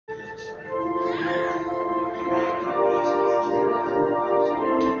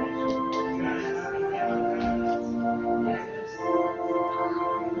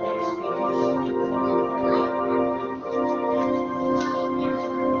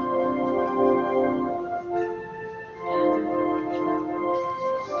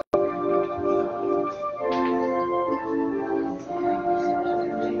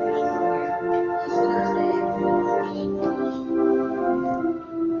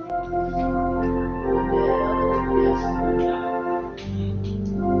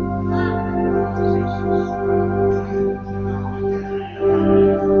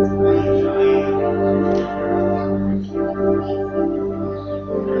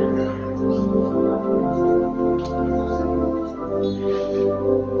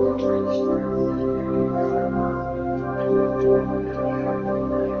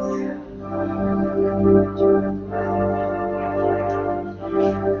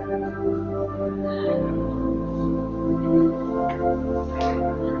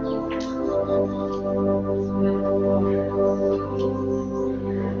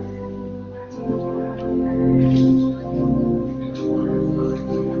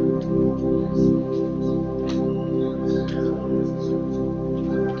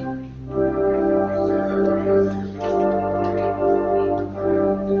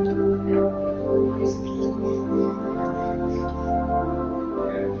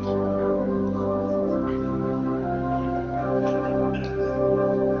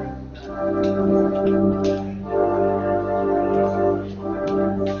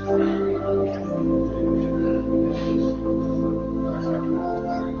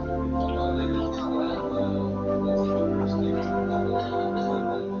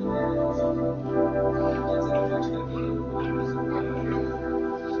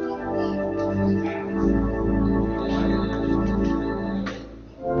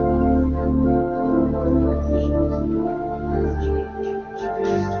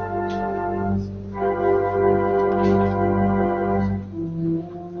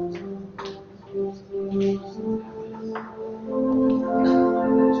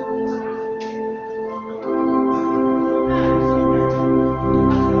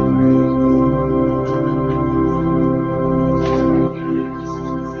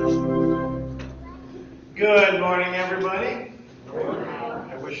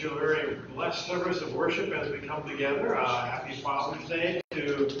wish you a very blessed service of worship as we come together. Happy Father's Day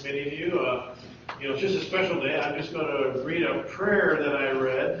to many of you. It's just a special day. I'm just going to read a prayer that I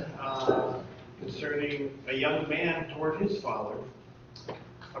read concerning a young man toward his father.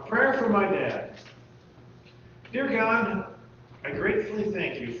 A prayer for my dad. Dear God, I gratefully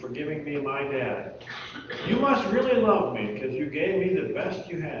thank you for giving me my dad. You must really love me because you gave me the best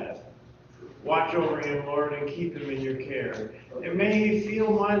you had. Watch over him, Lord, and keep him in your care. And may he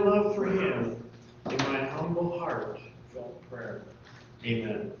feel my love for him in my humble heart. Felt prayer.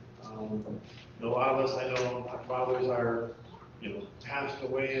 Amen. A lot of us, I know, our fathers are, passed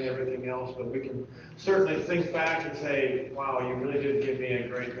away and everything else, but we can certainly think back and say, wow, you really did give me a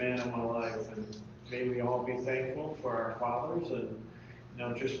great man in my life. And may we all be thankful for our fathers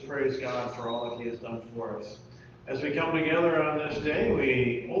and just praise God for all that he has done for us. As we come together on this day,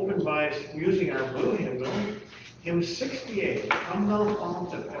 we open by using our blue hymnal, hymn 68, Come Thou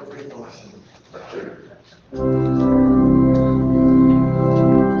Fount of Every Blessing.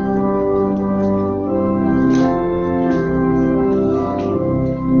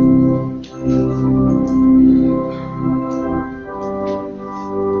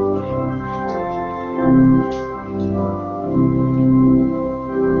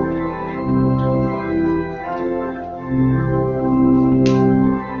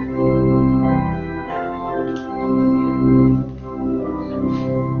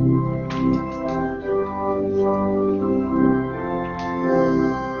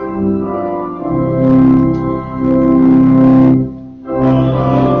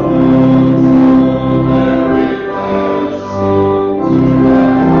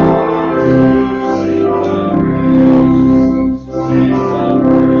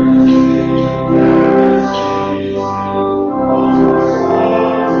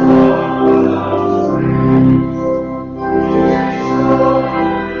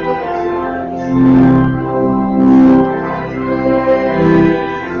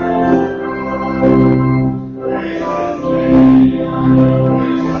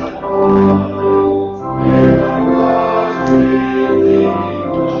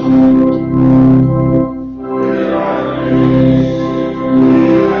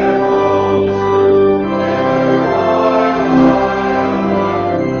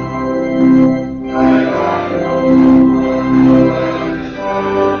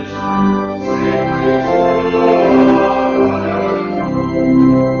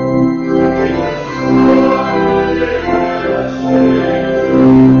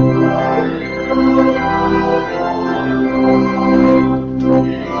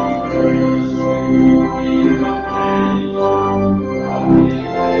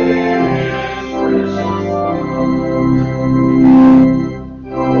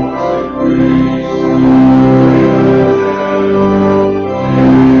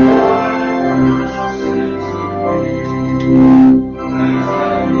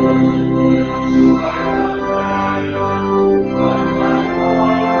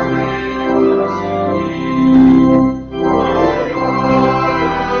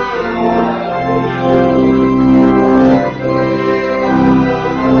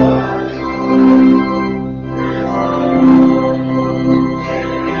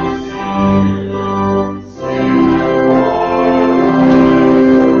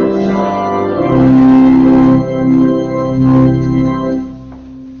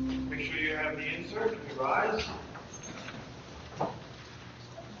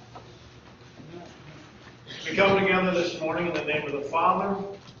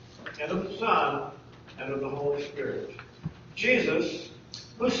 Jesus,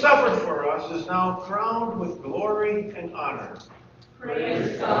 who suffered for us, is now crowned with glory and honor.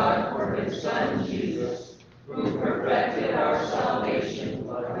 Praise God for his Son, Jesus, who perfected our salvation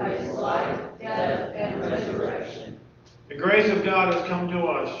by his life, death, and resurrection. The grace of God has come to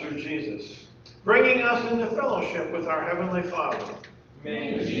us through Jesus, bringing us into fellowship with our Heavenly Father.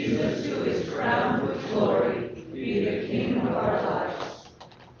 May Jesus, who is crowned with glory, be the King of our lives.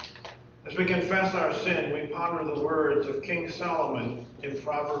 As we confess our sin, we ponder the words of King Solomon in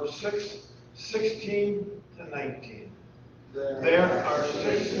Proverbs 6:16 to 19. There are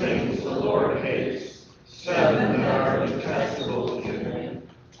 6 things the Lord hates, 7 that are detestable to him: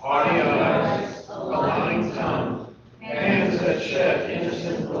 haughty eyes, a lying tongue, hands that shed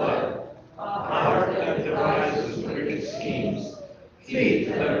innocent blood, a heart that devises wicked schemes, feet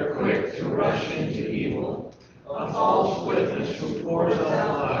that are quick to rush into evil, a false witness who pours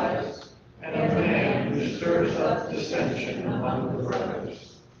out lies, and a man who stirs up dissension among the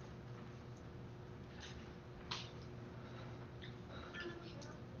brothers.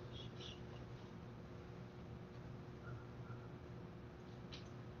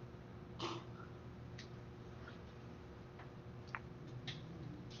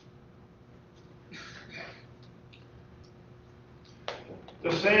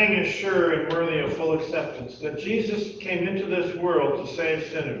 The saying is sure and worthy of full acceptance, that Jesus came into this world to save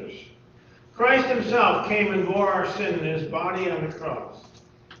sinners. Christ himself came and bore our sin in his body on the cross,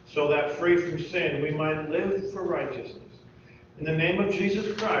 so that free from sin we might live for righteousness. In the name of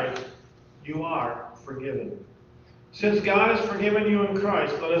Jesus Christ, you are forgiven. Since God has forgiven you in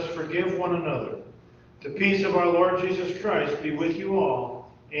Christ, let us forgive one another. The peace of our Lord Jesus Christ be with you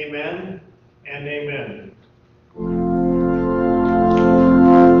all. Amen and amen.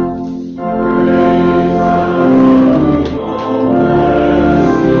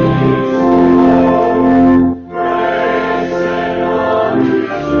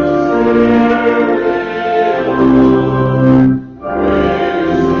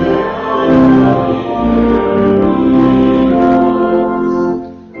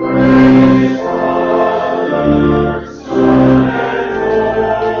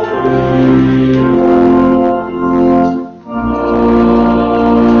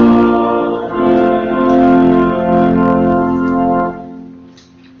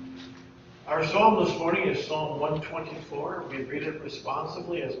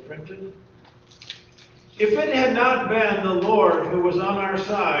 Responsively as printed. If it had not been the Lord who was on our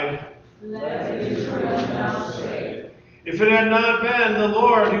side, let Israel now say, if it had not been the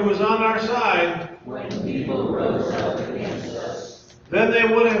Lord who was on our side, when people rose up against us, then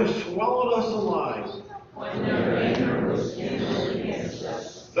they would have swallowed us alive. When their anger was kindled against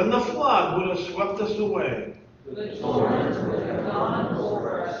us, then the flood would have swept us away. The torrent would have gone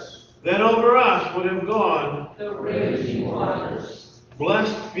over us. Then over us would have gone the raging waters.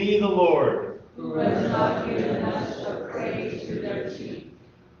 Blessed be the Lord, who has not given us a prey to their teeth.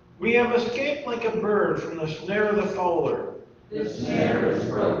 We have escaped like a bird from the snare of the fowler. The snare is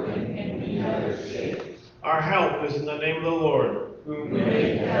broken, and we have escaped. Our help is in the name of the Lord, who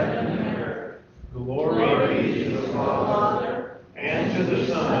made heaven and earth. Glory be to the Father, and to the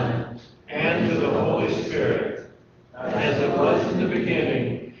Son, and to the Holy Spirit, as it was in the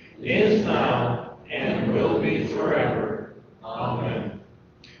beginning, is now, and will be forever. Amen.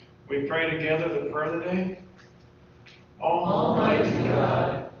 We pray together the prayer of the day. Almighty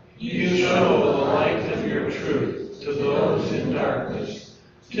God, you show the light of your truth to those in darkness,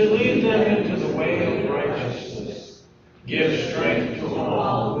 to lead them into the way of righteousness. Give strength to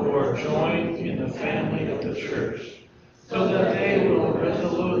all who are joined in the family of the church, so that they will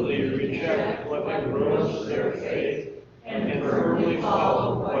resolutely reject what erodes their faith and firmly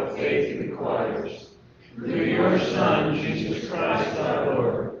follow what faith requires. Through your Son, Jesus Christ our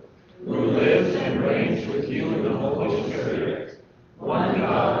Lord, who lives and reigns with you in the Holy Spirit, one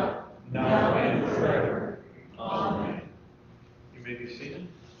God, now and forever. Amen. You may be seated.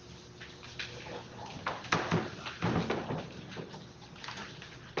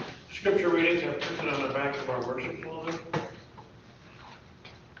 Scripture readings are printed on the back of our worship folder.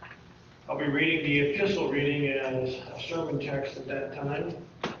 I'll be reading the epistle reading as a sermon text at that time.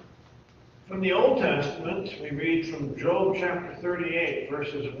 From the Old Testament, we read from Job chapter 38,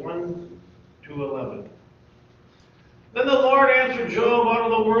 verses 1 to 11. Then the Lord answered Job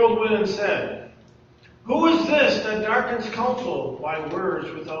out of the whirlwind and said, Who is this that darkens counsel by words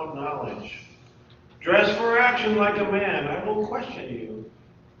without knowledge? Dress for action like a man, I will question you,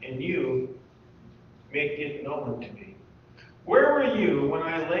 and you make it known to me. Where were you when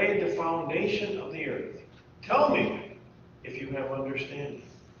I laid the foundation of the earth? Tell me, if you have understanding.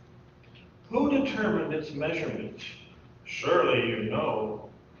 Who determined its measurements? Surely you know.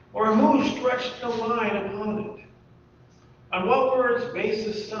 Or who stretched the line upon it? On what were its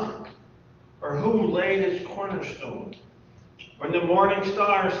bases sunk? Or who laid its cornerstone? When the morning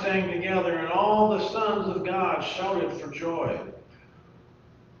stars sang together and all the sons of God shouted for joy?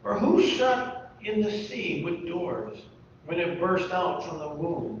 Or who shut in the sea with doors when it burst out from the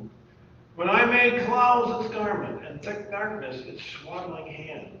womb? When I made clouds its garment and thick darkness its swaddling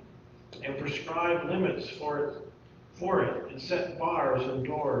hand, and prescribed limits for it, and set bars and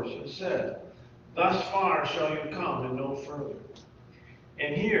doors, and said, Thus far shall you come and no further.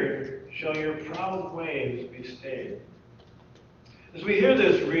 And here shall your proud ways be stayed. As we hear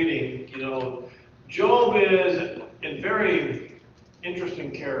this reading, Job is a very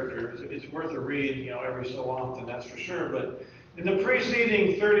interesting character. It's worth a read, every so often, that's for sure. But in the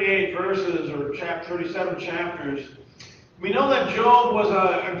preceding 38 verses, or 37 chapters, we know that Job was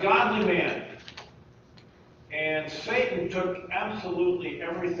a godly man, and Satan took absolutely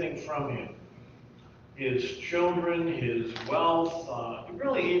everything from him. His children, his wealth,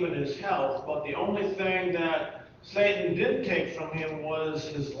 really even his health, but the only thing that Satan did take from him was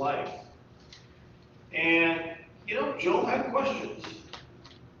his life. And, Job had questions.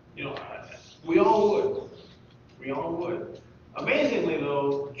 We all would. We all would. Amazingly,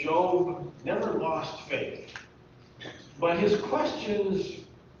 though, Job never lost faith. But his questions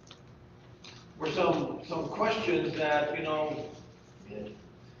were some questions that,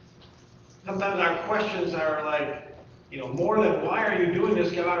 sometimes our questions are like, more than why are you doing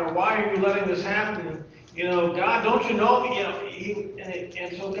this, God, or why are you letting this happen? God, don't you know?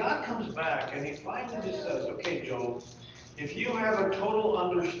 And so God comes back and he finally just says, okay, Job, if you have a total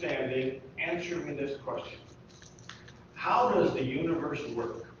understanding, answer me this question. How does the universe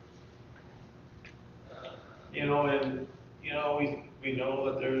work? We know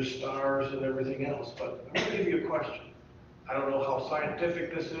that there's stars and everything else, but I'm going to give you a question. I don't know how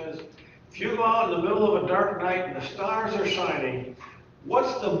scientific this is. If you go out in the middle of a dark night and the stars are shining,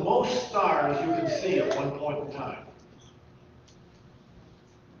 what's the most stars you can see at one point in time?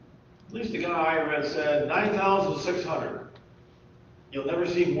 At least the guy I read said 9,600. You'll never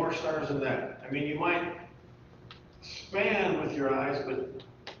see more stars than that. I mean, you might span with your eyes, but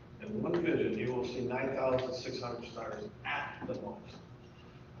in one vision, you will see 9,600 stars at the most.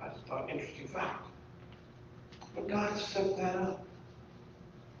 I just thought, interesting fact. But God set that up.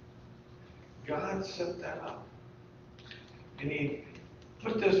 God set that up. And he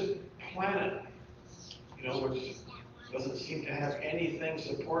put this planet, which doesn't seem to have anything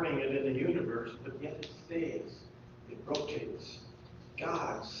supporting it in the universe, but yet it stays. It rotates.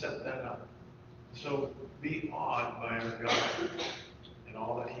 God set that up. So be awed by our God and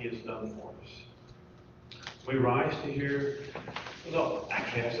all that he has done for us. We rise to hear, no,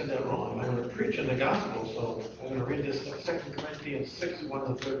 actually I said that wrong. I'm going to preach in the gospel, so I'm going to read this 2 Corinthians 6,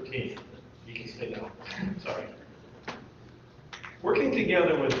 1-13. You can stay down. Sorry. Working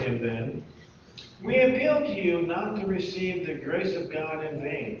together with him then, we appeal to you not to receive the grace of God in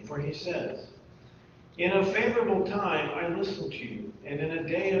vain, for he says, in a favorable time I listened to you, and in a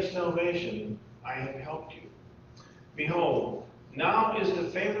day of salvation I have helped you. Behold, now is the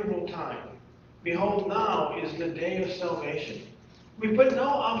favorable time. Behold, now is the day of salvation. We put no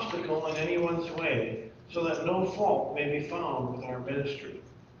obstacle in anyone's way, so that no fault may be found with our ministry.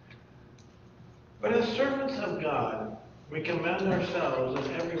 But as servants of God, we commend ourselves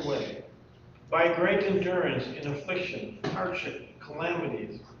in every way, by great endurance in affliction, hardship,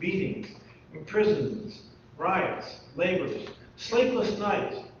 calamities, beatings, imprisonments, riots, labors, sleepless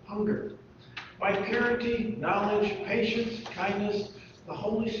nights, hunger, by purity, knowledge, patience, kindness, the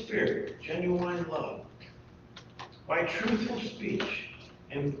Holy Spirit, genuine love, by truthful speech,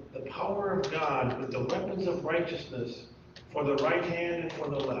 and the power of God with the weapons of righteousness for the right hand and for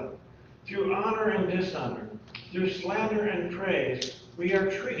the left, through honor and dishonor, through slander and praise, we are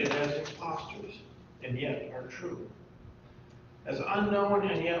treated as impostors, and yet are true. As unknown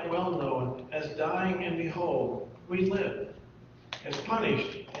and yet well known, as dying and behold, we live. As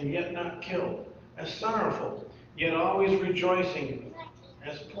punished and yet not killed, as sorrowful, yet always rejoicing,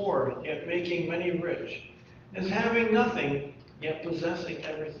 as poor, yet making many rich, as having nothing, yet possessing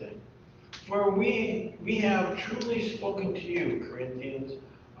everything. For we have truly spoken to you, Corinthians.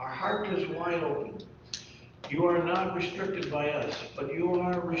 Our heart is wide open. You are not restricted by us, but you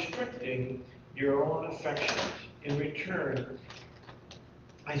are restricting your own affections. In return,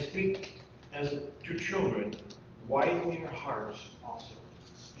 I speak as to children, widen your hearts also.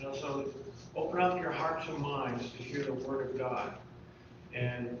 So open up your hearts and minds to hear the word of God.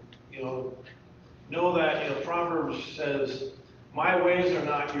 And, know that, Proverbs says, my ways are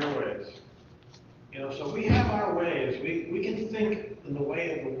not your ways. So we have our ways. We can think in the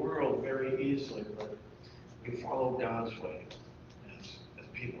way of the world very easily, but we follow God's way as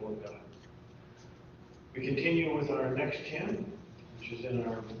people of God. We continue with our next hymn, which is in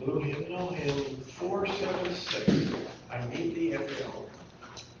our blue hymnal, hymn 476, I Need Thee Every Hour.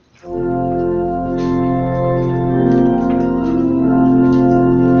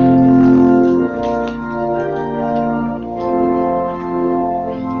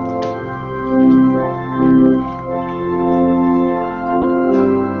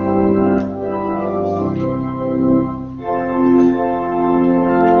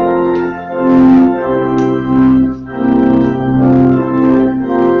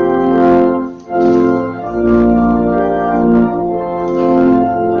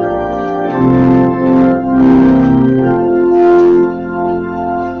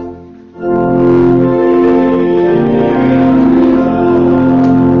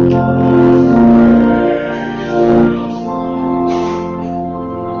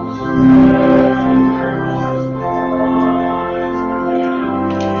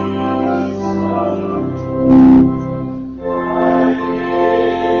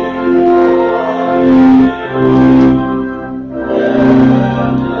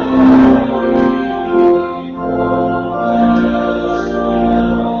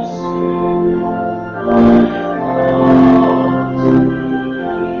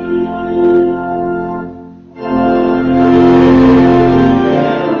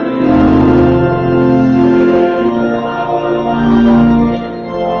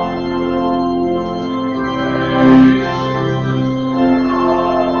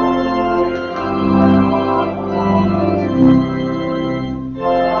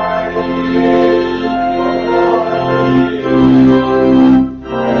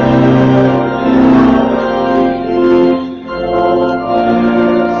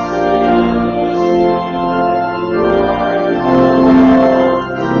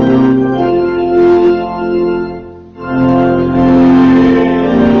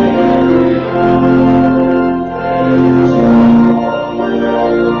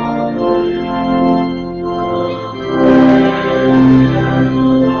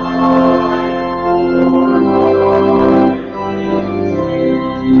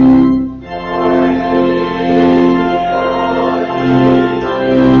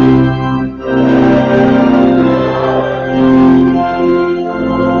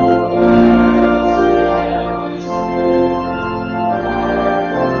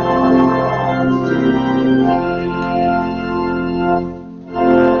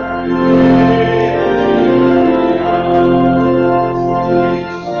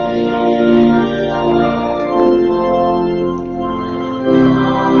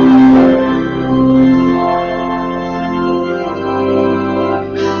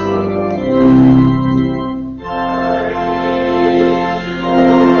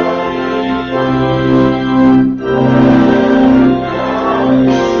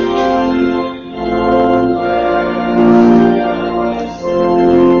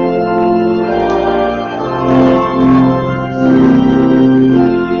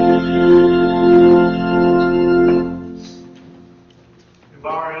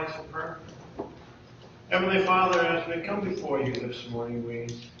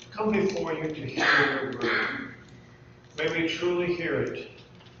 come before you to hear your word. May we truly hear it.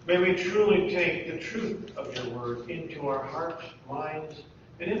 May we truly take the truth of your word into our hearts, minds,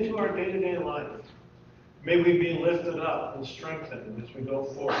 and into our day-to-day life. May we be lifted up and strengthened as we go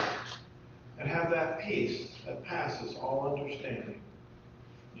forward and have that peace that passes all understanding.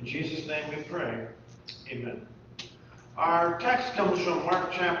 In Jesus' name we pray. Amen. Our text comes from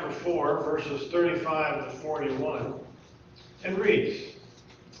Mark chapter 4, verses 35 to 41, and reads,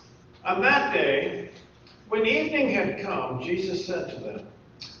 On that day, when evening had come, Jesus said to them,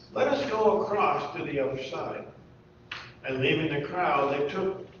 Let us go across to the other side. And leaving the crowd, they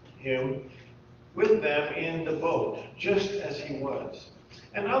took him with them in the boat, just as he was.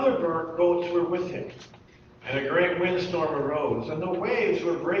 And other boats were with him. And a great windstorm arose, and the waves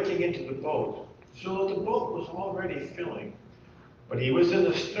were breaking into the boat, so that the boat was already filling. But he was in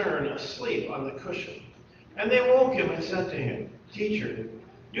the stern, asleep on the cushion. And they woke him and said to him, Teacher,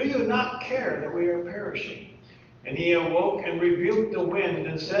 do you not care that we are perishing? And he awoke and rebuked the wind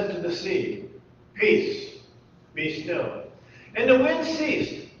and said to the sea, Peace, be still. And the wind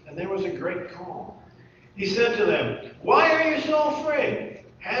ceased, and there was a great calm. He said to them, Why are you so afraid?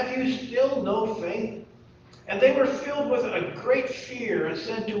 Have you still no faith? And they were filled with a great fear and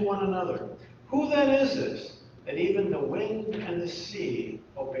said to one another, Who then is this, that even the wind and the sea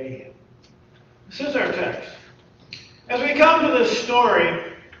obey him? This is our text. As we come to this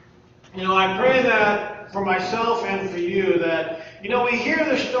story, I pray that for myself and for you that, we hear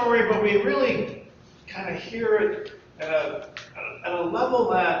the story, but we really kind of hear it at a level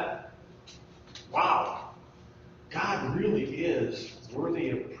that, wow, God really is worthy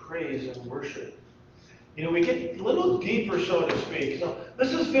of praise and worship. We get a little deeper, so to speak. So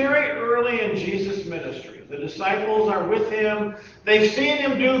this is very early in Jesus' ministry. The disciples are with him. They've seen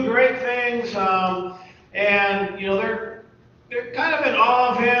him do great things, and they're kind of in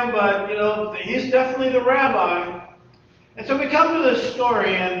awe of him, but he's definitely the rabbi. And so we come to this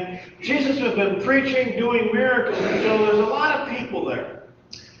story, and Jesus has been preaching, doing miracles, and so there's a lot of people there.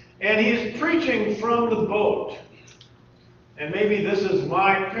 And he's preaching from the boat. And maybe this is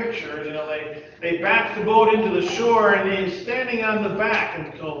my picture. They back the boat into the shore, and he's standing on the back,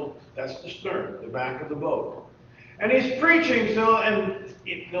 and so that's the stern, the back of the boat. And he's preaching, and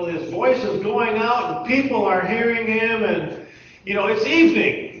his voice is going out, and people are hearing him, and it's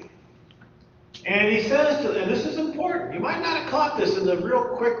evening. And he says to them, and this is important, you might not have caught this in the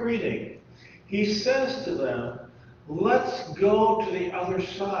real quick reading. He says to them, Let's go to the other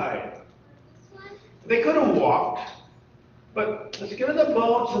side. They could have walked. But let's get in the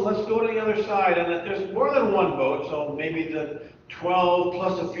boats and let's go to the other side. And there's more than one boat, so maybe the 12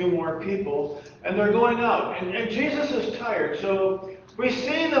 plus a few more people. And they're going out. And Jesus is tired. So we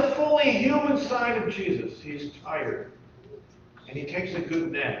see the fully human side of Jesus. He's tired. And he takes a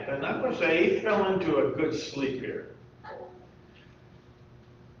good nap. And I'm going to say he fell into a good sleep here.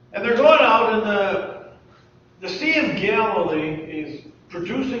 And they're going out, and the Sea of Galilee is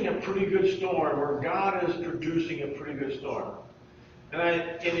producing a pretty good storm, or God is producing a pretty good storm. And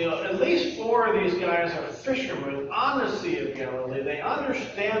at least 4 of these guys are fishermen on the Sea of Galilee. They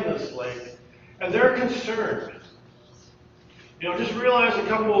understand this lake, and they're concerned. Just realize a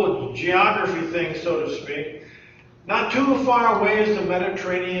couple of geography things, so to speak. Not too far away is the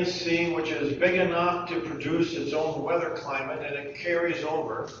Mediterranean Sea, which is big enough to produce its own weather climate, and it carries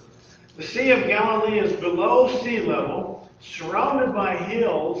over. The Sea of Galilee is below sea level, surrounded by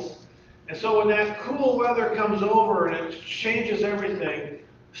hills, and so when that cool weather comes over and it changes everything,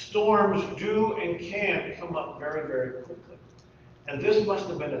 storms do and can come up very, very quickly. And this must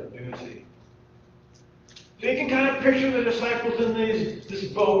have been a doozy. So you can kind of picture the disciples in this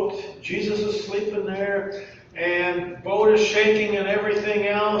boat. Jesus is sleeping there, and the boat is shaking and everything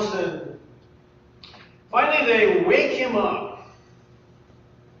else, and finally they wake him up.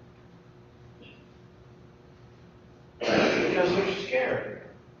 Because they're scared.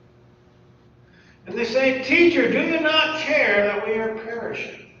 And they say, Teacher, do you not care that we are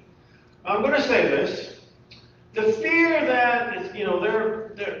perishing? I'm going to say this. The fear that,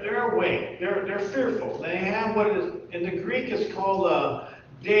 they're awake. They're fearful. They have what is, in the Greek is called a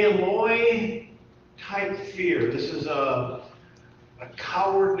deiloi type fear. This is a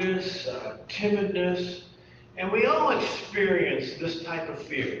cowardness, a timidness. And we all experience this type of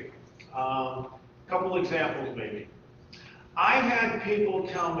fear. A couple examples maybe. I've had people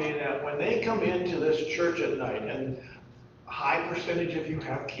tell me that when they come into this church at night, and high percentage of you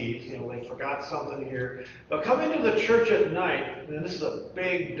have keys. You know, they forgot something here. But coming to the church at night, and this is a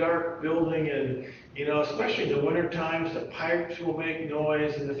big, dark building, and, you know, especially in the winter times, the pipes will make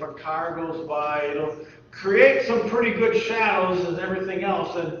noise, and if a car goes by, it'll create some pretty good shadows and everything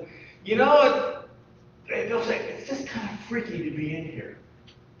else. And, you know, they'll say, it's just kind of freaky to be in here.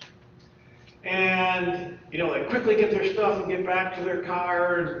 And, you know, they quickly get their stuff and get back to their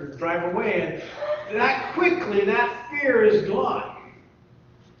car and drive away. And that quickly, that fear is gone.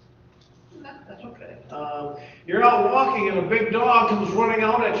 That's okay. You're out walking and a big dog comes running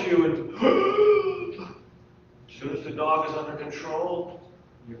out at you, and as soon as the dog is under control,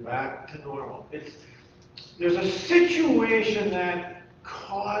 you're back to normal. There's a situation that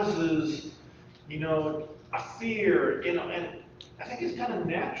causes, you know, a fear, you know, and I think it's kind of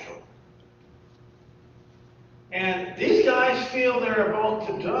natural. And these guys feel they're about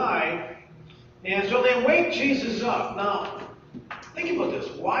to die, and so they wake Jesus up. Now, think about this.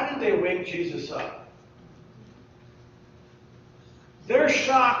 Why did they wake Jesus up? They're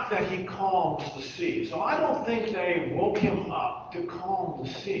shocked that he calms the sea. So I don't think they woke him up to calm the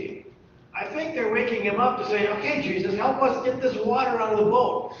sea. I think they're waking him up to say, okay, Jesus, help us get this water out of the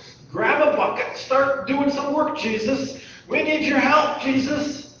boat. Grab a bucket, start doing some work, Jesus. We need your help,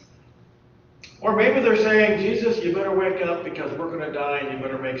 Jesus. Or maybe they're saying, Jesus, you better wake up because we're going to die and you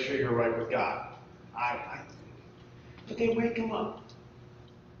better make sure you're right with God. But they wake him up.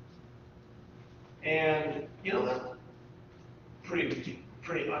 And, you know, that's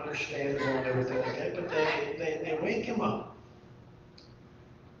pretty understandable and everything like that, but they wake him up.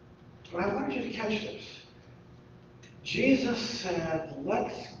 But I wanted you to catch this. Jesus said,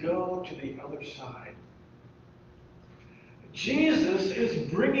 let's go to the other side. Jesus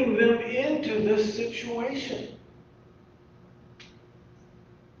is bringing them into this situation.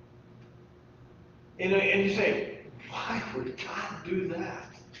 And you say, why would God do that?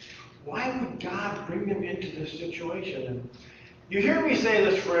 Why would God bring them into this situation? And you hear me say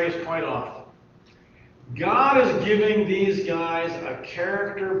this phrase quite often. God is giving these guys a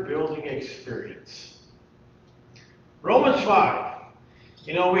character-building experience. Romans 5.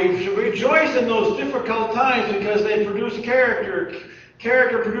 You know, we should rejoice in those difficult times because they produce character.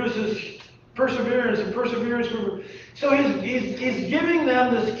 Character produces perseverance, and perseverance. So he's giving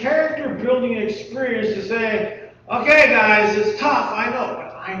them this character-building experience to say, okay, guys, it's tough, I know,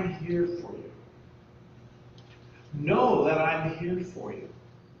 but I'm here for you. Know that I'm here for you.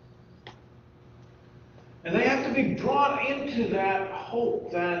 And they have to be brought into that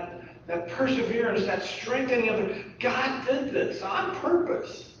hope, that perseverance, that strengthening of it. God did this on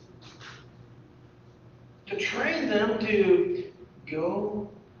purpose to train them to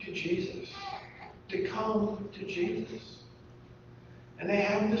go to Jesus, to come to Jesus. And they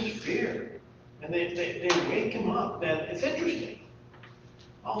have this fear, and they wake him up. And it's interesting.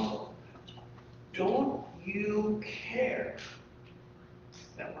 Also, don't you care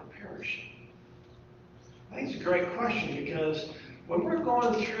that we're perishing? I think it's a great question because when we're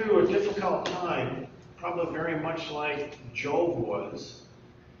going through a difficult time, probably very much like Job was,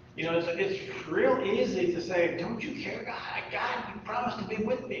 you know, it's real easy to say, don't you care, God? God, you promised to be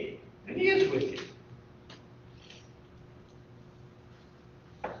with me. And he is with you.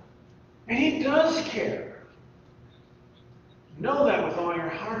 And he does care. Know that with all your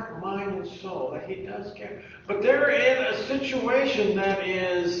heart, mind, and soul, that he does care. But they're in a situation that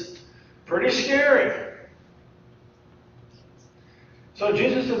is pretty scary. So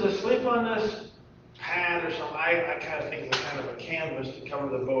Jesus is asleep on this pad or something. I kind of think it's kind of a canvas to cover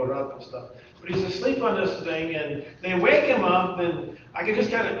the boat up and stuff. But he's asleep on this thing, and they wake him up, and I can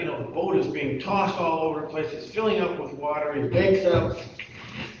just kind of, you know, the boat is being tossed all over the place. It's filling up with water. He wakes up,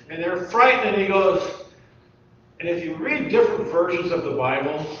 and they're frightened, and he goes, and if you read different versions of the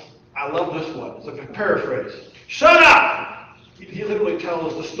Bible, I love this one. It's a paraphrase. Shut up! He literally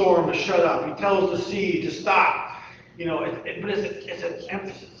tells the storm to shut up. He tells the sea to stop. You know, but it's an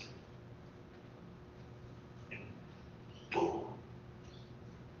emphasis. And boom.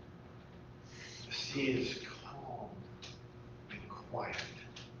 The sea is calm and quiet.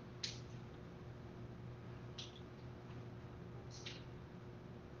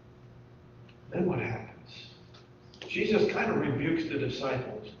 Then what happens? Jesus kind of rebukes the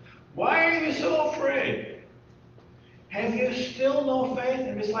disciples. Why are you so afraid? Have you still no faith?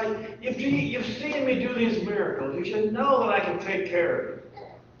 And it's like, you've seen me do these miracles. You should know that I can take care of you.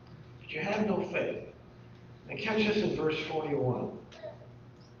 But you have no faith. And catch this in verse 41.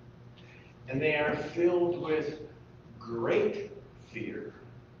 And they are filled with great fear.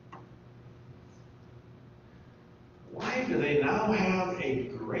 Why do they now have a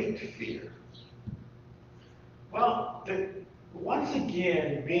great fear? Well, once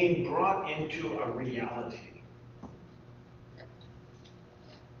again being brought into a reality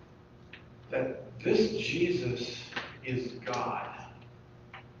that this Jesus is God.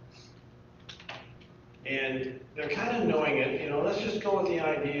 And they're kind of knowing it, let's just go with the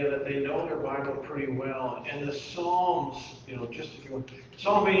idea that they know their Bible pretty well. And the Psalms, just if you want,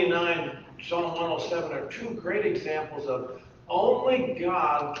 Psalm 89, Psalm 107 are two great examples of only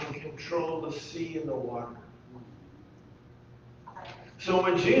God can control the sea and the water. So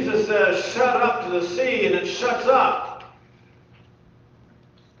when Jesus says, shut up to the sea, and it shuts up,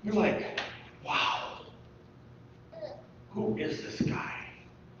 you're like, wow, who is this guy?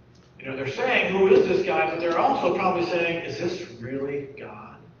 They're saying, who is this guy? But they're also probably saying, is this really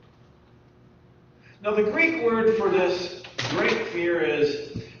God? Now, the Greek word for this great fear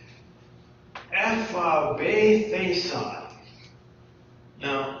is aphabetheson.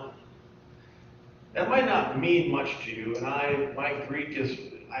 Now, that might not mean much to you, and my Greek is,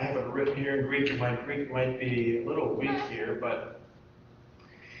 I have it written here in Greek, and my Greek might be a little weak here, but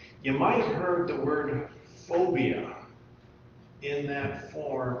you might have heard the word phobia in that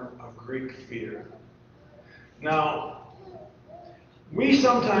form of Greek fear. Now, we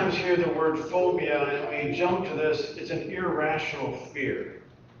sometimes hear the word phobia and we jump to this, it's an irrational fear.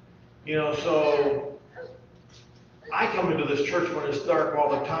 So I come into this church when it's dark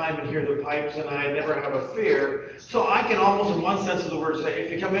all the time and hear the pipes and I never have a fear. So I can almost in one sense of the word say,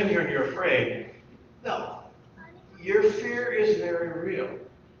 if you come in here and you're afraid, no, your fear is very real.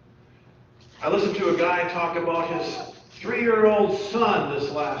 I listened to a guy talk about his 3-year-old son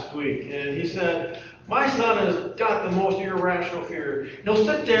this last week, and he said, my son has got the most irrational fear. He'll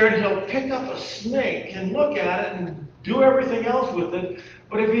sit there and he'll pick up a snake and look at it and do everything else with it,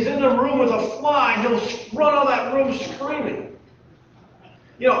 but if he's in the room with a fly, he'll run out of that room screaming.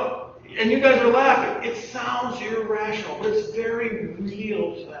 And you guys are laughing. It sounds irrational, but it's very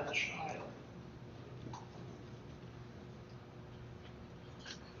real to that child.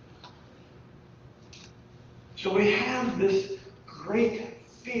 So we have this great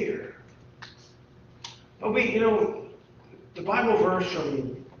fear. But the Bible verse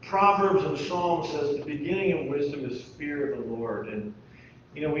from Proverbs and Psalms says the beginning of wisdom is fear of the Lord. And,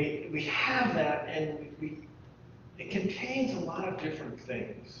 we have that, and it contains a lot of different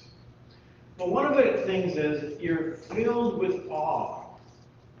things. But one of the things is you're filled with awe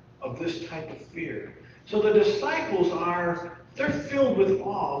of this type of fear. So the disciples they're filled with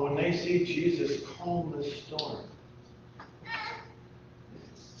awe when they see Jesus calm the storm.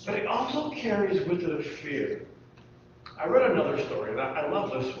 But it also carries with it a fear. I read another story, and I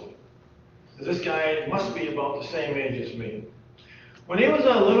love this one. This guy must be about the same age as me. When he was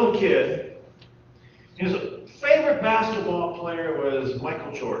a little kid, his favorite basketball player was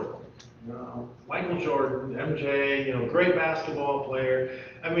Michael Jordan. Michael Jordan, MJ, great basketball player.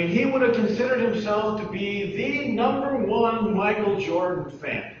 I mean, he would have considered himself to be the #1 Michael Jordan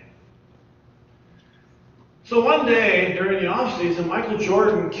fan. So one day during the off season, Michael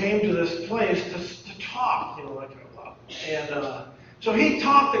Jordan came to this place to talk, and so he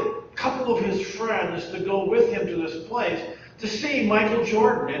talked a couple of his friends to go with him to this place to see Michael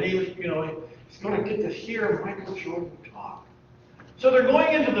Jordan, and he was, he's going to get to hear Michael Jordan talk. So they're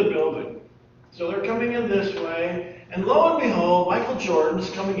going into the building. So they're coming in this way, and lo and behold, Michael Jordan's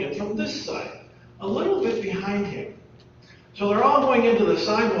coming in from this side, a little bit behind him. So they're all going into the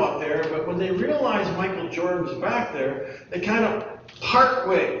sidewalk there, but when they realize Michael Jordan's back there, they kind of part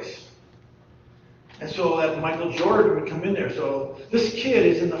ways. And so that Michael Jordan would come in there. So this kid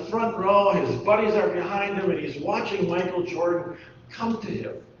is in the front row, his buddies are behind him, and he's watching Michael Jordan come to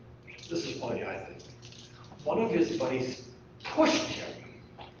him. This is funny, I think. One of his buddies pushed him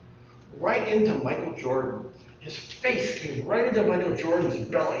right into Michael Jordan. His face came right into Michael Jordan's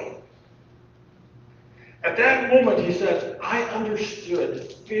belly. At that moment, he said, I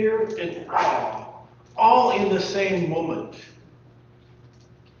understood fear and awe, all in the same moment.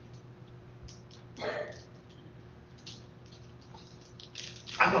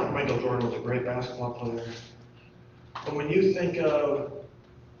 I thought Michael Jordan was a great basketball player. But when you think of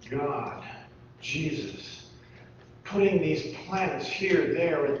God, Jesus, putting these planets here,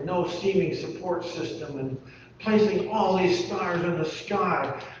 there, with no seeming support system, and placing all these stars in the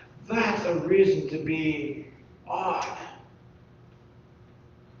sky, that's a reason to be awed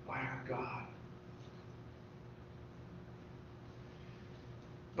by our God.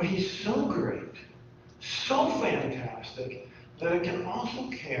 But he's so great, so fantastic, that it can also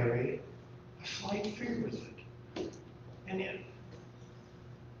carry a slight fear with it. And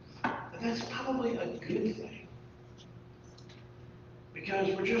that's probably a good thing. Because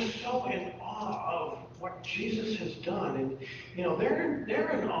we're just so in awe of what Jesus has done. And, they're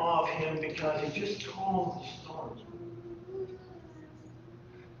in awe of him because he just calmed the storm.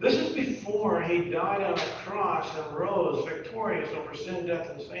 This is before he died on a cross and rose victorious over sin, death,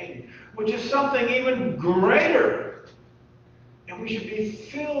 and Satan, which is something even greater. And we should be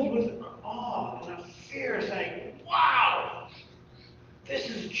filled with awe and a fear, saying, wow, this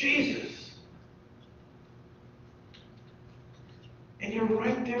is Jesus. And you're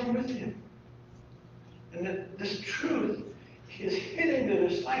right there with him. And this truth is hitting the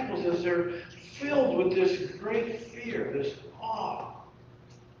disciples as they're filled with this great fear, this awe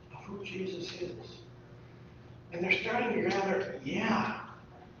of who Jesus is. And they're starting to gather, yeah,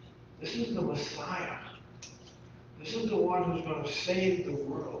 this is the Messiah. This is the one who's going to save the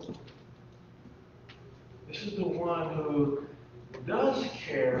world. This is the one who does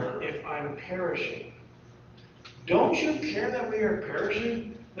care if I'm perishing. Don't you care that we are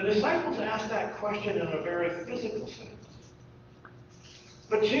perishing? The disciples asked that question in a very physical sense.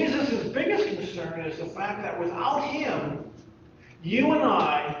 But Jesus' biggest concern is the fact that without him, you and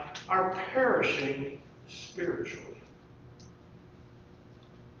I are perishing spiritually.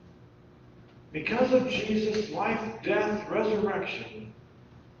 Because of Jesus' life, death, resurrection,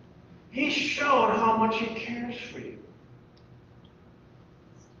 he's shown how much he cares for you.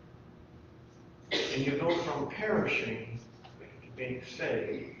 And you go from perishing to being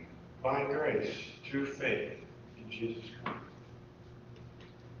saved by grace through faith in Jesus Christ.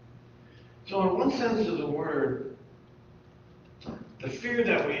 So in one sense of the word, the fear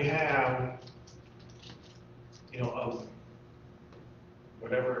that we have, of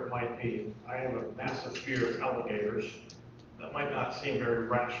whatever it might be. I have a massive fear of alligators. That might not seem very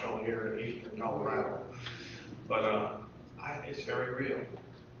rational here in eastern Colorado, but it's very real.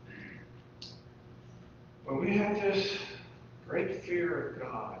 When we have this great fear of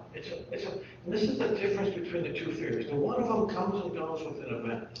God, and this is the difference between the two fears. The one of them comes and goes with an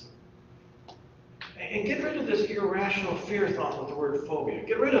event. And get rid of this irrational fear thought with the word phobia.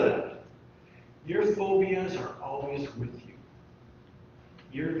 Get rid of that. Your phobias are always with you.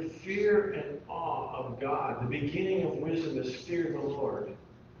 Your fear and awe of God, the beginning of wisdom is fear of the Lord.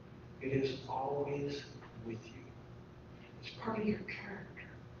 It is always with you. It's part of your character.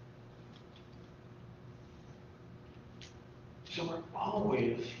 So we're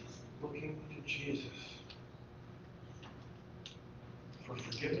always looking to Jesus for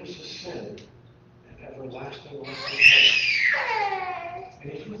forgiveness of sin and everlasting life in heaven.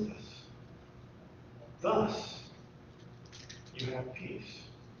 And he's with us. Thus, you have peace.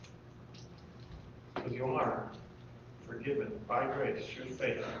 Because you are forgiven by grace through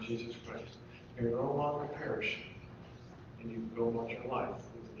faith in Jesus Christ. You're no longer perishing. And you go about your life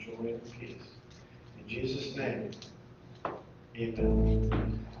with joy and peace. In Jesus' name,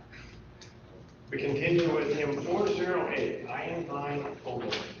 amen. We continue with hymn 408, I Am Thine, O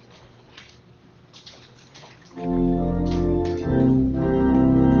Lord.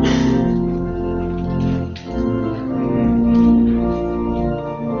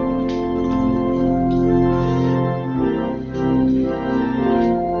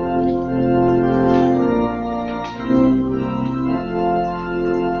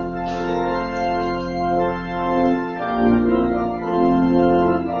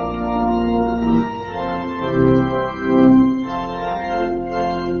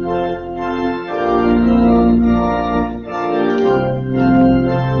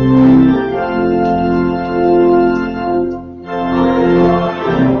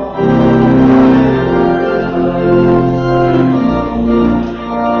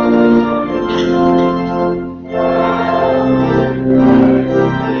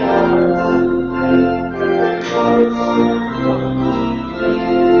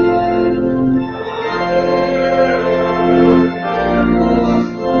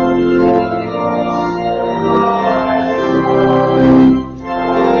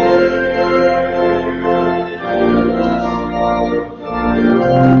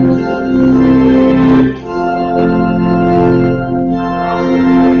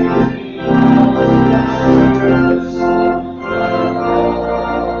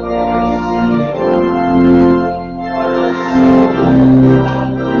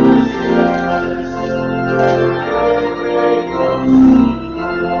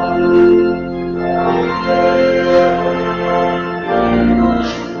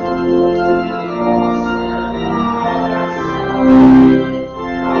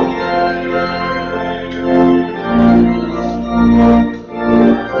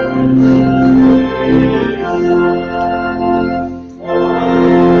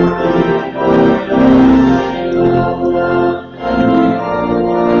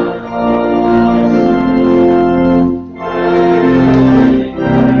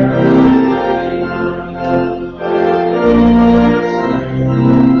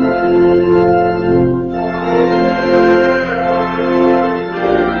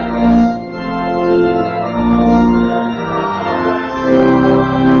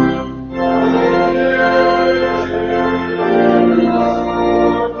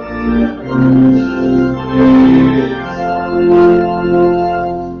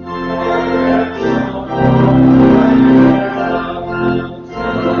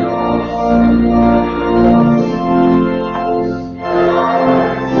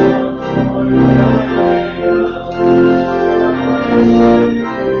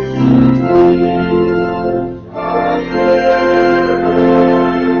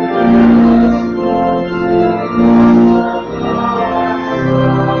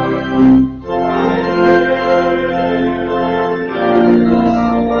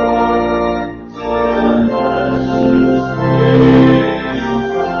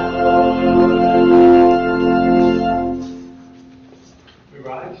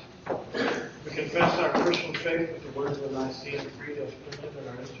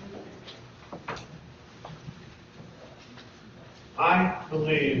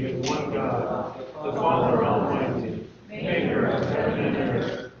 believe in one God, the Father Almighty, maker of heaven and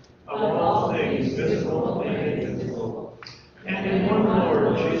earth, of all things visible and invisible, and in one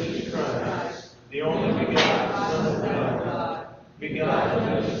Lord Jesus Christ, the only begotten Son of God,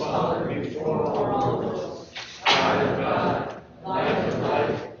 begotten of his Father before all worlds, God of God, light of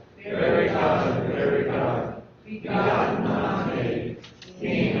light, very God of very God, begotten, not made,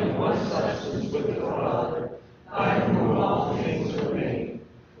 being of one substance with the Father, by whom all things were made,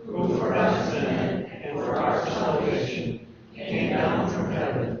 who for us men and for our salvation came down from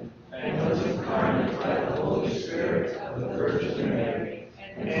heaven, and was incarnate by the Holy Spirit of the Virgin Mary,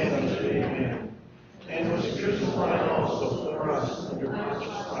 and was made man, and was crucified also for us under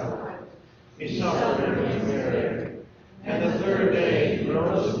Pontius Pilate. He suffered and was buried, and the third day he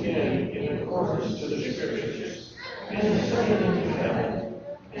rose again in accordance to the Scriptures, and ascended into heaven,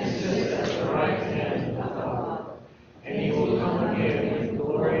 and sits at the right hand of the Father. And he will come again with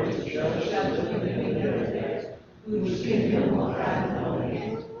glory to judge the living and the dead, whose kingdom will have no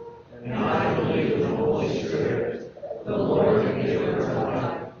end. And I believe in the Holy Spirit, the Lord and giver of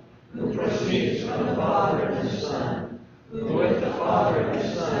life, who proceeds from the Father and the Son, who with the Father and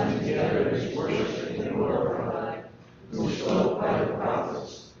the Son together is worshipped and glorified, who spoke by the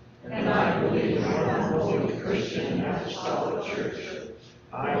prophets. And I believe in one holy Christian apostolic church.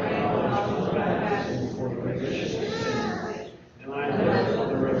 I acknowledge one baptism for the remission of sins, and I live for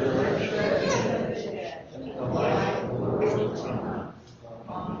the resurrection of the dead, and the life of the world to come.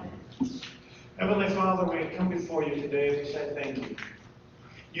 Amen. Heavenly Father, we come before you today and we say thank you.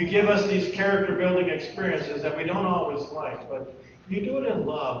 You give us these character-building experiences that we don't always like, but you do it in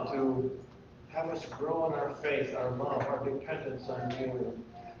love to have us grow in our faith, our love, our dependence on you.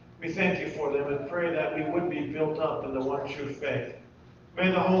 We thank you for them and pray that we would be built up in the one true faith. May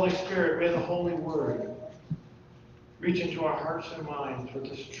the Holy Spirit, may the Holy Word reach into our hearts and minds with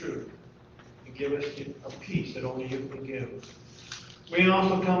this truth and give us a peace that only you can give. We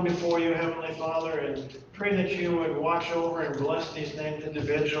also come before you, Heavenly Father, and pray that you would watch over and bless these named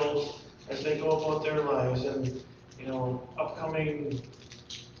individuals as they go about their lives and, upcoming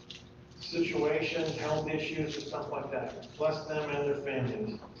situations, health issues, and stuff like that. Bless them and their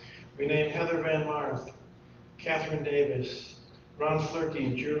families. We name Heather Van Maarth, Catherine Davis, Ron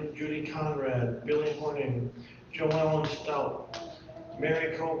Flerke, Judy Conrad, Billy Horning, Joellen Stout,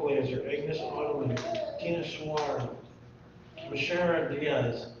 Mary Koblazer, Agnes Ottoman, Tina Swar, Mashara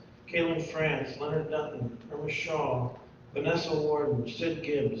Diaz, Kaylin France, Leonard Dutton, Irma Shaw, Vanessa Warden, Sid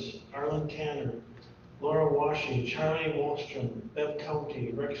Gibbs, Arlen Tanner, Laura Washi, Charlie Wallstrom, Bev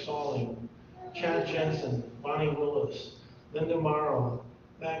County, Rick Salling, Chad Jensen, Bonnie Willis, Linda Morrow,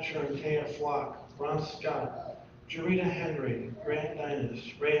 Thatcher and Taya Flock, Ron Scott, Jarita Henry, Grant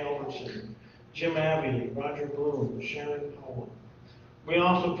Dinas, Ray Albertson, Jim Abbey, Roger Bloom, Sharon Powell. We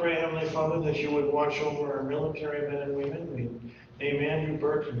also pray, Heavenly Father, that you would watch over our military men and women. We name Andrew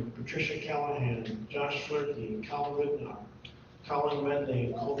Burton, Patricia Callahan, Josh Flerke, Colin Whitnock, Colin Medley,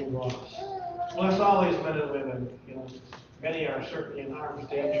 and Colby Ross. Bless all these men and women. Many are certainly in harm's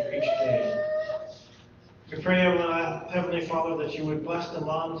danger each day. We pray, Heavenly Father, that you would bless the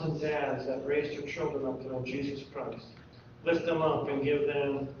moms and dads that raise their children up to know Jesus Christ. Lift them up and give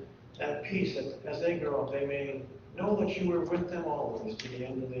them that peace that as they grow up, they may know that you were with them always to the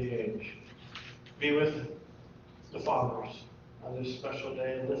end of the age. Be with the fathers on this special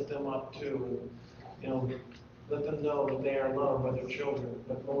day. Lift them up too. And, let them know that they are loved by their children,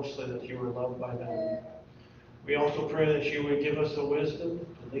 but mostly that you are loved by them. We also pray that you would give us the wisdom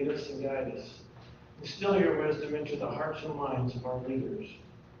to lead us and guide us. Instill your wisdom into the hearts and minds of our leaders,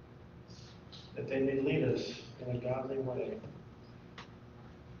 that they may lead us in a godly way.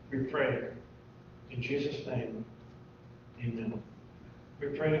 We pray in Jesus' name. Amen. We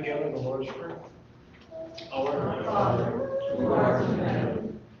pray together the Lord's Prayer. Our Father, who art in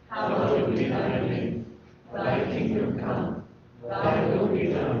heaven, hallowed be thy name. Thy kingdom come, thy will be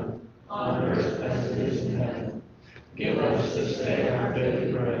done, on earth as it is in heaven. Give us this day our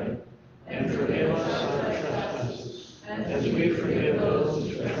daily bread, and forgive us our trespasses, as we forgive those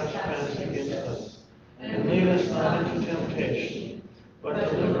who trespass against us. And lead us not into temptation,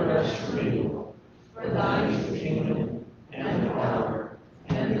 but deliver us from evil. For thine is the kingdom, and the power,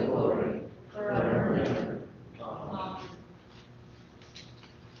 and the glory, forever and ever. Amen.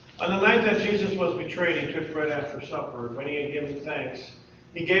 On the night that Jesus was betrayed, he took bread after supper, and when he had given thanks,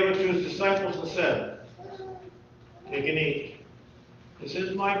 he gave it to his disciples and said, "Take and eat. This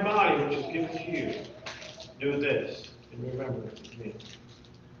is my body, which is given to you. Do this in remembrance of me."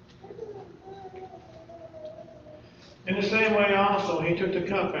 In the same way also, he took the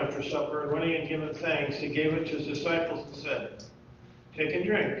cup after supper, and when he had given thanks, he gave it to his disciples and said, Take and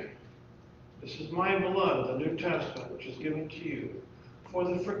drink. This is my blood, the New Testament, which is given to you for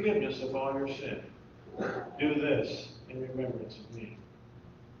the forgiveness of all your sin. Do this in remembrance of me.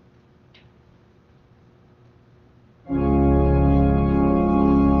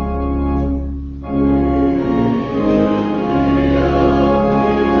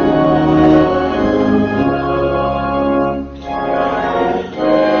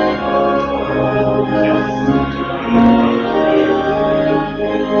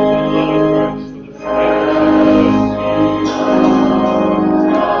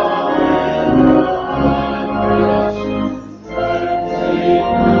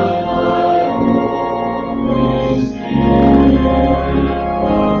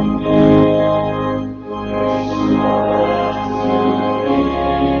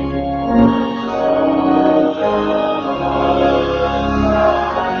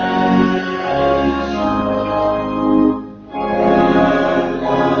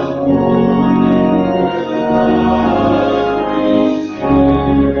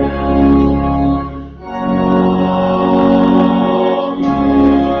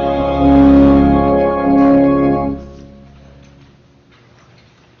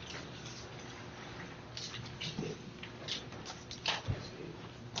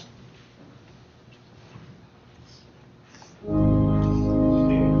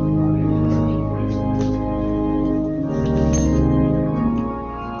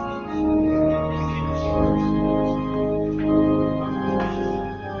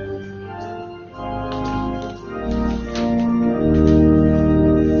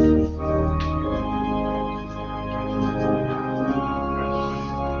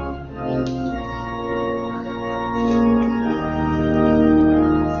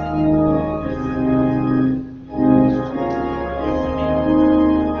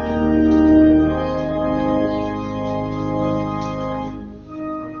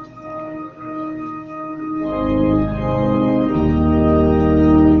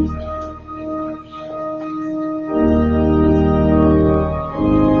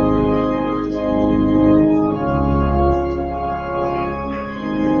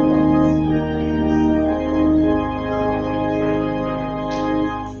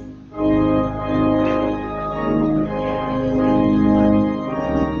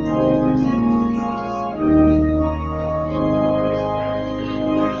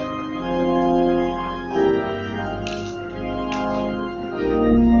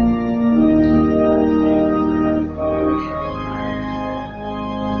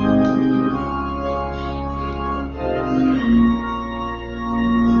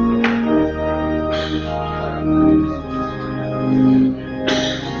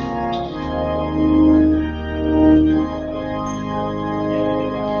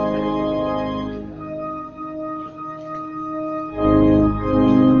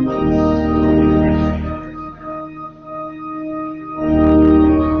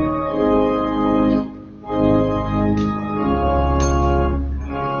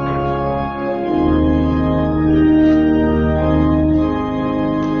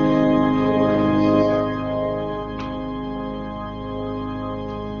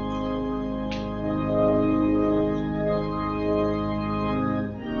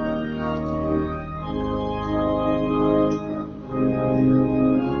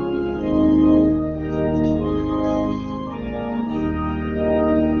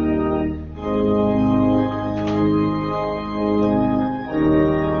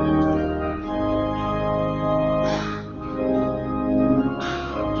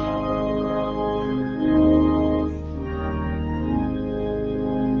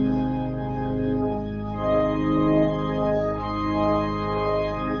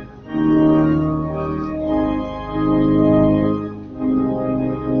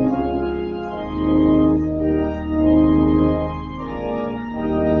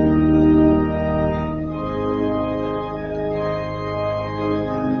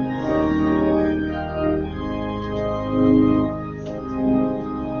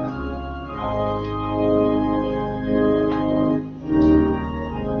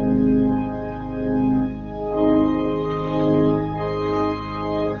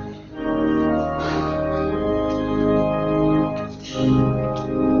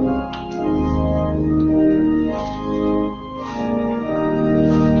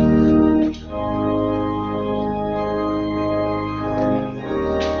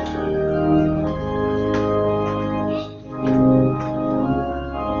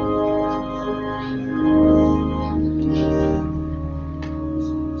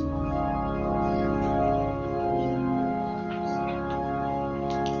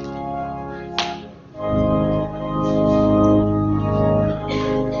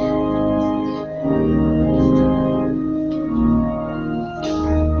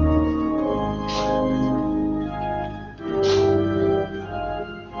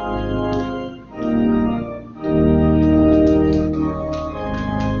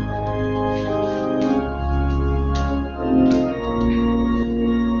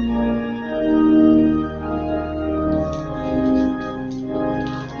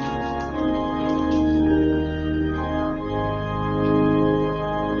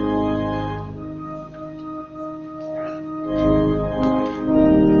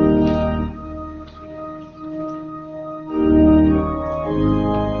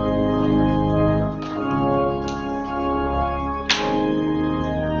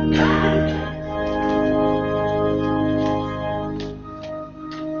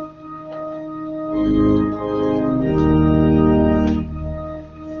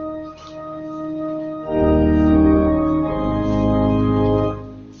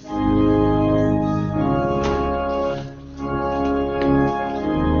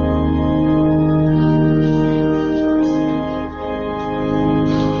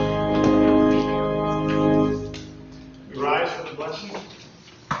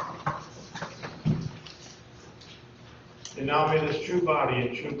 And now may this true body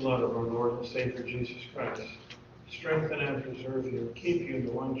and true blood of our Lord and Savior Jesus Christ strengthen and preserve you, and keep you in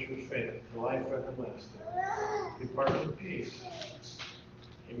the one true faith, the life everlasting. Depart in peace.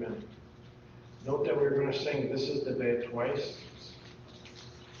 Amen. Note that we're going to sing "This Is the Day" twice.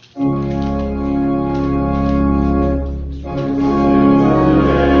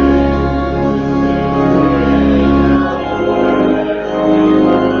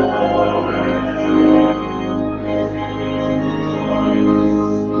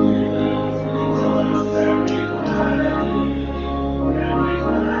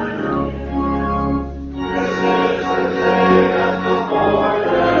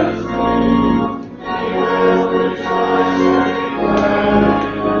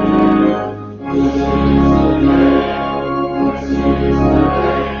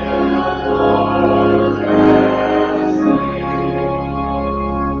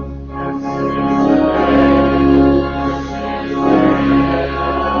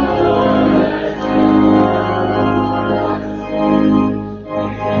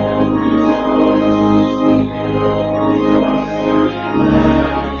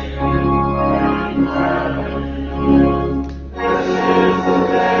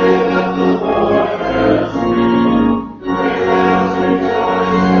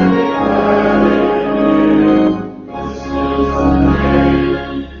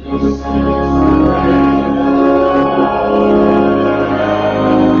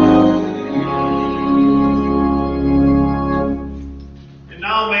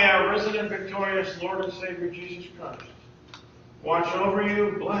 Watch over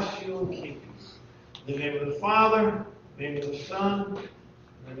you, bless you, and keep you. In the name of the Father, in the name of the Son,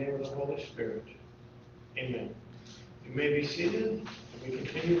 in the name of the Holy Spirit. Amen. You may be seated, and we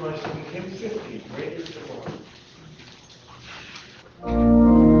continue by singing hymn 50, Great is the Lord.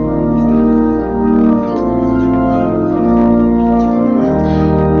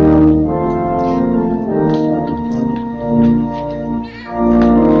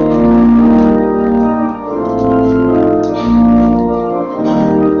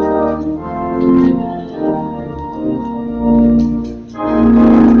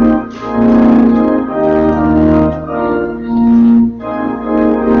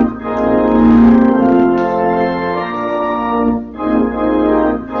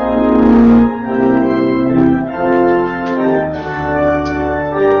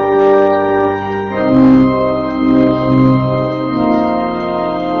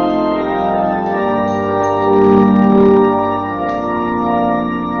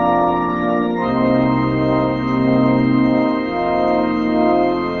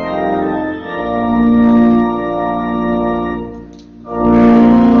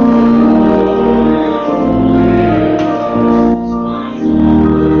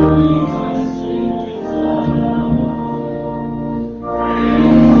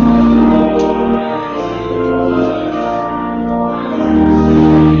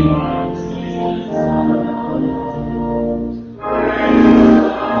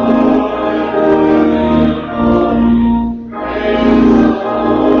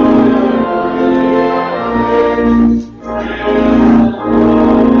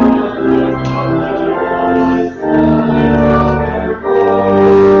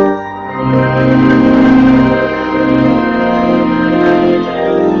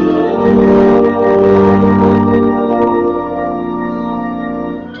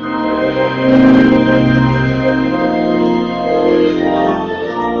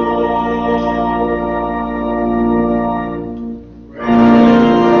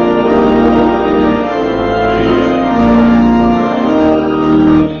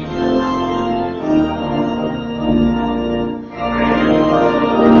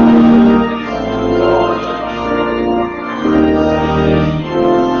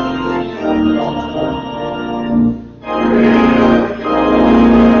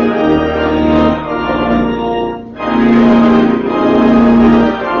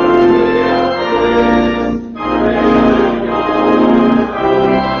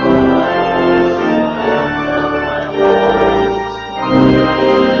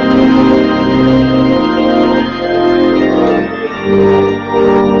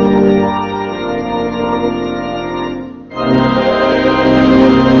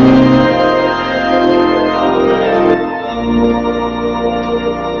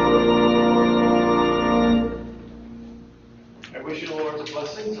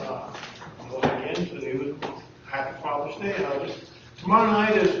 blessings. Going again to the new Happy Father's Day. Tomorrow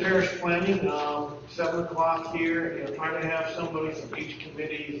night is parish planning, 7 o'clock here. Try to have somebody from each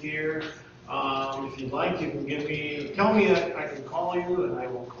committee here. If you'd like, you can tell me I can call you, and I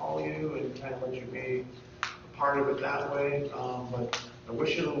will call you and kind of let you be a part of it that way. But I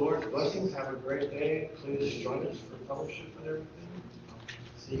wish you the Lord's blessings. Have a great day. Please join us for fellowship and everything.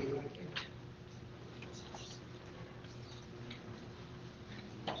 See you again.